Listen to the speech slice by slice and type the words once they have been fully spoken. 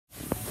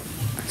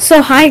So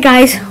hi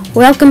guys,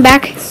 welcome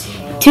back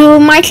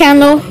to my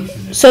channel.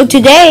 So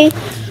today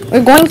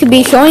we're going to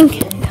be showing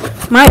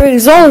my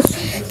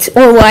results,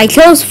 or what I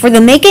chose for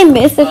the Make a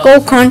Mythical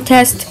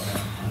contest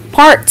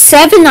part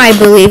 7, I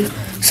believe.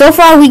 So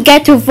far we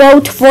get to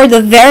vote for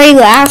the very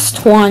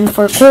last one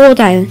for Cold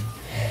Island.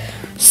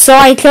 So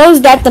I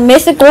chose that the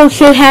mythical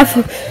should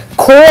have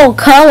cool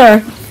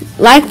color,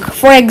 like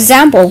for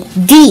example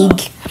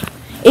Dig.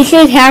 It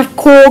should have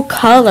cool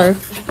color.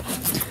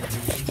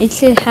 It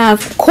should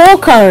have cool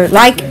color,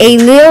 like a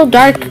little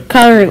dark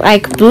color,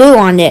 like blue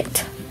on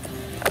it.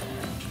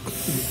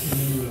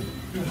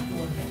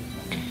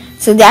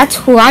 So that's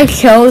who I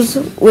chose,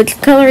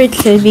 which color it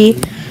should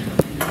be.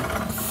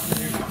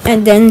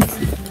 And then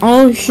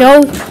I'll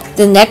show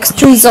the next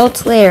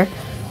results later.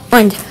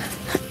 And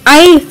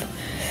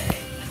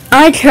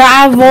I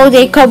traveled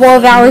a couple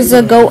of hours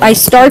ago. I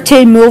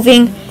started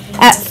moving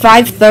at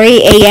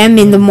 5:30 a.m.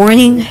 in the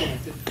morning.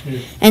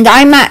 And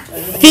I'm at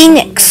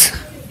Phoenix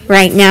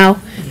right now.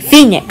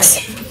 Phoenix.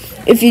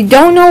 If you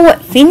don't know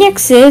what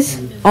Phoenix is,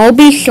 I'll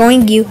be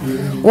showing you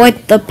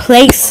what the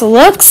place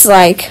looks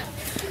like.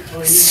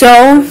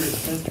 So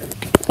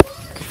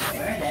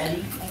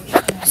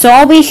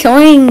I'll be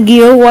showing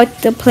you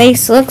what the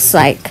place looks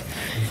like.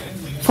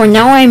 For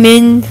now, I'm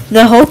in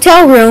the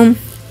hotel room.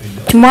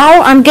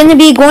 Tomorrow, I'm going to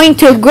be going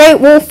to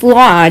Great Wolf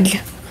Lodge.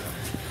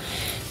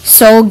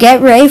 So get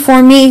ready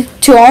for me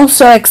to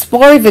also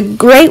explore the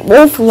Great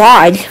Wolf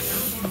Lodge.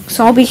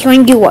 So I'll be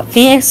showing you what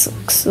Phoenix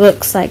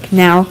looks like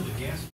now.